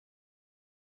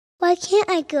Why can't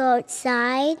I go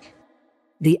outside?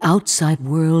 The outside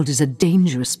world is a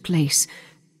dangerous place.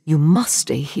 You must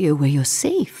stay here where you're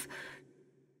safe.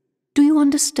 Do you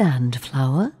understand,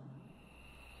 Flower?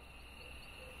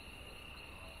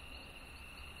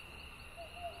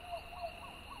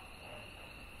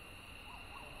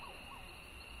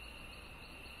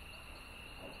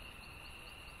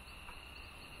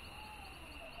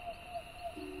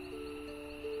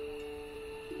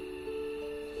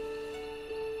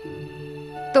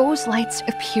 Those lights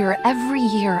appear every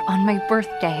year on my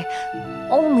birthday.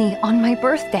 Only on my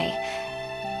birthday.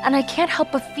 And I can't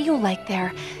help but feel like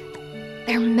they're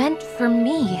meant for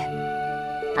me.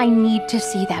 I need to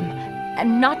see them,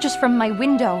 and not just from my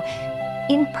window,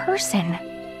 in person.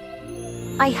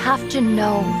 I have to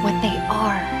know what they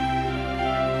are.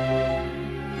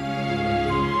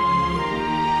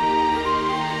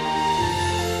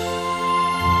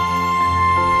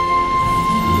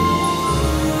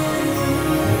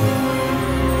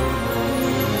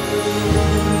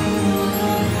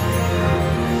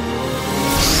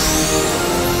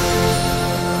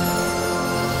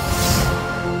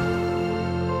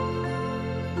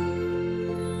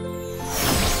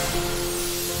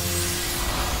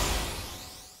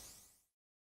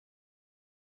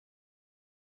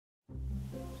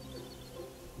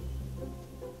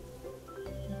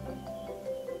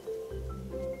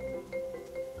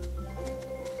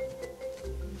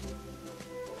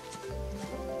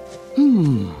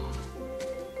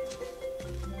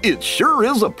 It sure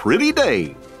is a pretty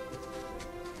day.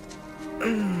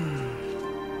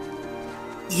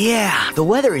 Yeah, the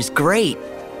weather is great.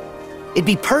 It'd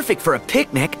be perfect for a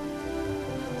picnic.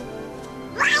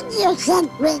 Why do you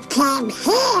think we came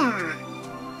here?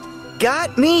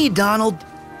 Got me, Donald.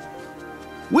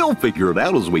 We'll figure it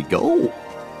out as we go.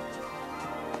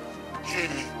 Okay.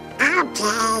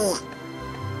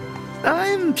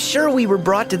 I'm sure we were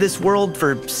brought to this world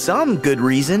for some good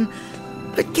reason,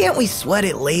 but can't we sweat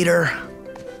it later?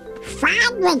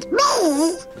 Fine with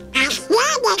me, as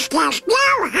long as there's no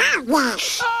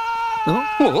harvest.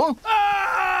 Huh?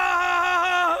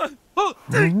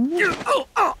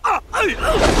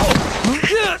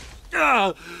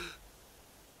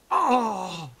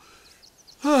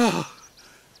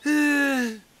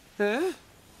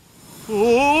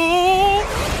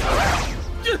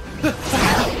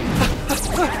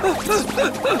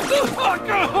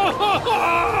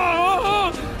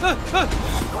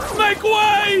 Make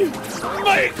way!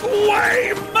 Make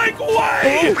way! Make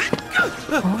way!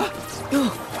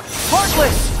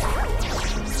 Heartless!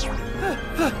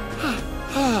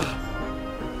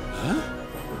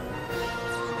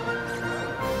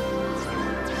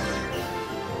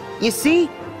 You see,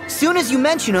 soon as you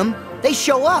mention them, they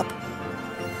show up.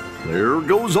 There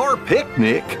goes our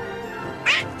picnic.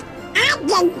 I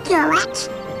didn't do it.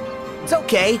 It's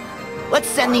okay. Let's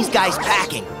send these guys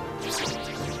packing.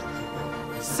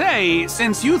 Say,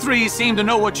 since you three seem to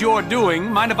know what you're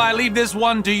doing, mind if I leave this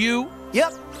one to you?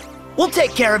 Yep, we'll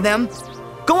take care of them.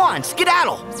 Go on,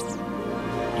 skedaddle.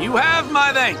 You have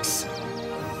my thanks.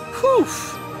 Whew,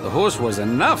 the horse was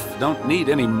enough. Don't need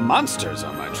any monsters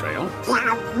on my trail.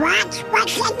 Now what's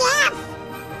enough?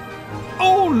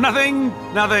 Oh, nothing,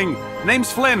 nothing.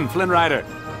 Name's Flynn, Flynn Rider.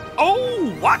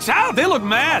 Oh, watch out, they look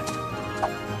mad.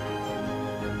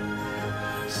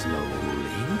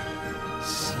 Slowly,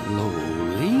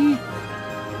 slowly.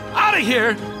 Out of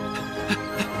here!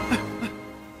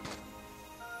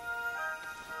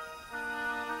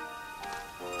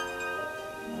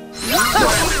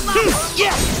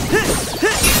 Yeah!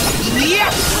 Yeah!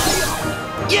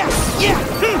 Yeah! Yeah!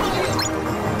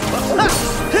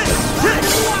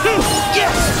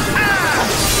 Yeah!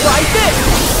 Try this!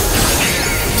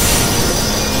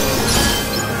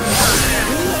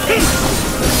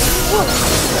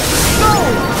 Go!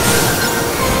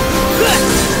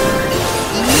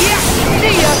 Yeah!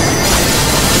 See ya!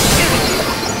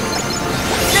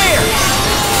 There!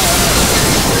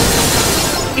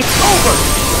 It's over!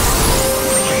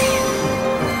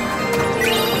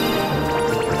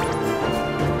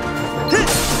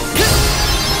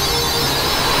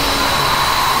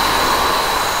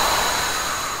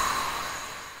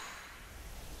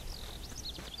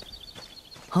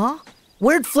 Huh?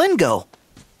 Where'd Flynn go?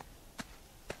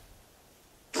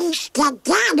 He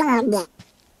skedaddled.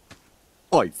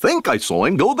 I think I saw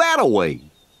him go that-a-way.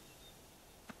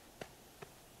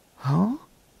 Huh?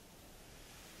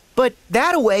 But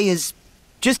that-a-way is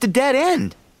just a dead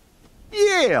end.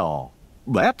 Yeah,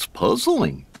 that's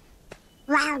puzzling.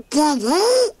 Well, did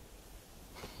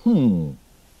he?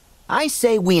 I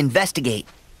say we investigate.